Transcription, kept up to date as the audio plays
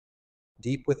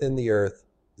Deep within the earth,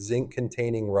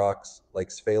 zinc-containing rocks like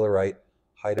sphalerite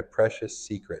hide a precious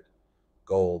secret: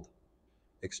 gold.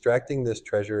 Extracting this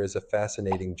treasure is a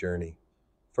fascinating journey.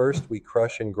 First, we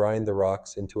crush and grind the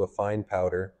rocks into a fine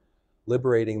powder,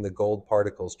 liberating the gold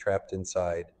particles trapped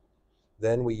inside.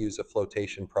 Then we use a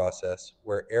flotation process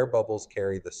where air bubbles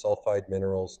carry the sulfide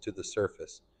minerals to the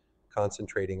surface,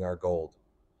 concentrating our gold.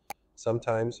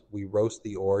 Sometimes we roast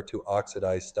the ore to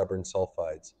oxidize stubborn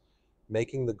sulfides,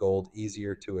 making the gold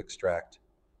easier to extract.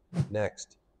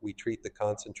 Next, we treat the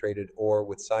concentrated ore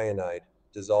with cyanide,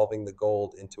 dissolving the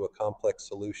gold into a complex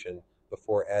solution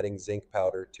before adding zinc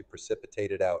powder to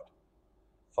precipitate it out.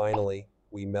 Finally,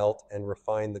 we melt and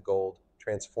refine the gold,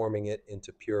 transforming it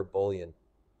into pure bullion.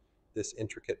 This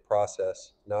intricate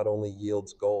process not only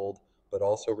yields gold, but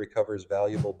also recovers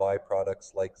valuable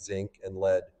byproducts like zinc and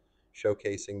lead,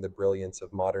 showcasing the brilliance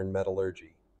of modern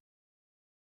metallurgy.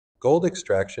 Gold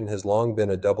extraction has long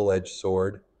been a double-edged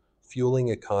sword, fueling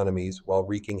economies while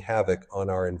wreaking havoc on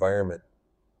our environment.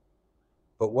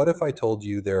 But what if I told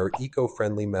you there are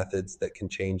eco-friendly methods that can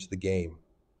change the game?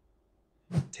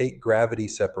 Take gravity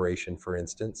separation, for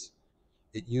instance.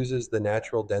 It uses the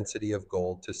natural density of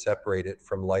gold to separate it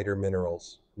from lighter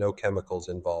minerals, no chemicals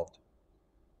involved.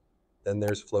 Then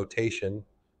there's flotation,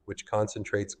 which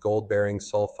concentrates gold-bearing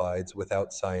sulfides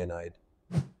without cyanide.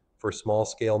 For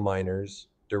small-scale miners,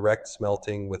 direct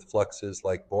smelting with fluxes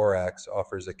like borax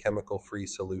offers a chemical-free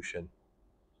solution.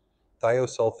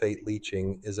 Thiosulfate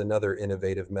leaching is another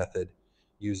innovative method,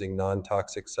 using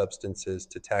non-toxic substances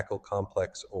to tackle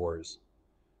complex ores.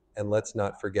 And let's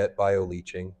not forget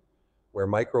bioleaching, where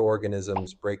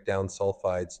microorganisms break down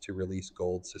sulfides to release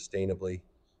gold sustainably.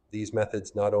 These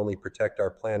methods not only protect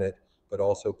our planet, but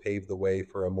also pave the way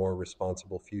for a more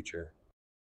responsible future.